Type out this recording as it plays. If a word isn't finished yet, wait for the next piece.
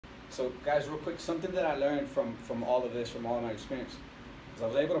So guys, real quick, something that I learned from all of this, from all of my experience, is I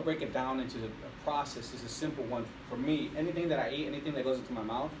was able to break it down into a process. It's a simple one for me. Anything that I eat, anything that goes into my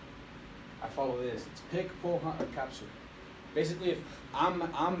mouth, I follow this. It's pick, pull, hunt, or capture. Basically, if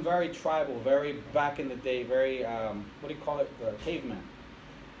I'm very tribal, very back in the day, very what do you call it, the caveman.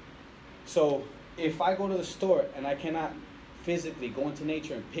 So if I go to the store and I cannot physically go into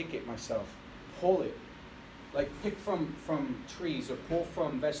nature and pick it myself, pull it, like pick from trees or pull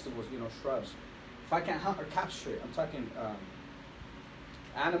from vegetables, you know, shrubs. If I can't hunt or capture it, I'm talking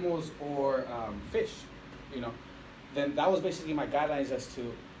animals or fish, you know, then that was basically my guidelines as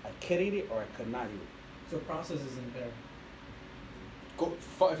to I could eat it or I could not eat it. So process isn't there.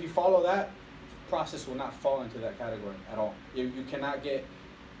 If you follow that, process will not fall into that category at all. You cannot get,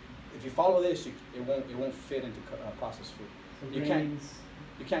 if you follow this, it won't fit into processed food. So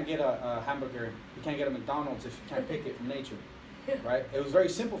You can't get a hamburger, you can't get a McDonald's if you can't pick it from nature, right? It was very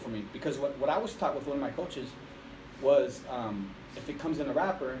simple for me because what I was taught with one of my coaches was if it comes in a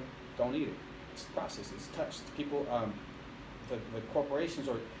wrapper, don't eat it. It's processed, it's touched. People, the corporations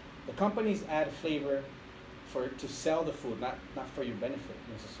or the companies add flavor to sell the food, not for your benefit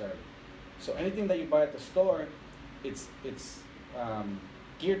necessarily. So anything that you buy at the store, it's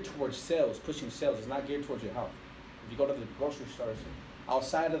geared towards sales, pushing sales. It's not geared towards your health. If you go to the grocery stores,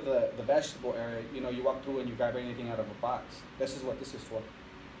 outside of the vegetable area, you know, you walk through and you grab anything out of a box. This is what this is for.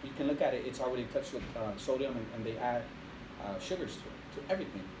 You can look at it. It's already touched with sodium, and they add sugars to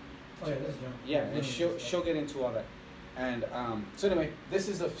everything. Oh yeah, that's junk. Yeah, and she'll get into all that. And so anyway, this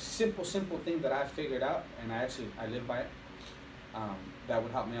is a simple thing that I figured out, and I live by it. That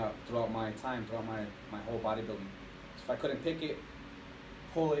would help me out throughout my time, throughout my whole bodybuilding. So if I couldn't pick it,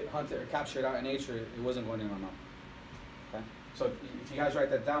 pull it, hunt it, or capture it out in nature, it wasn't going in my mouth. Okay? So if you guys write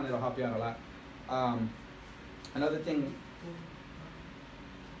that down, it'll help you out a lot. Another thing,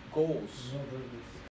 goals.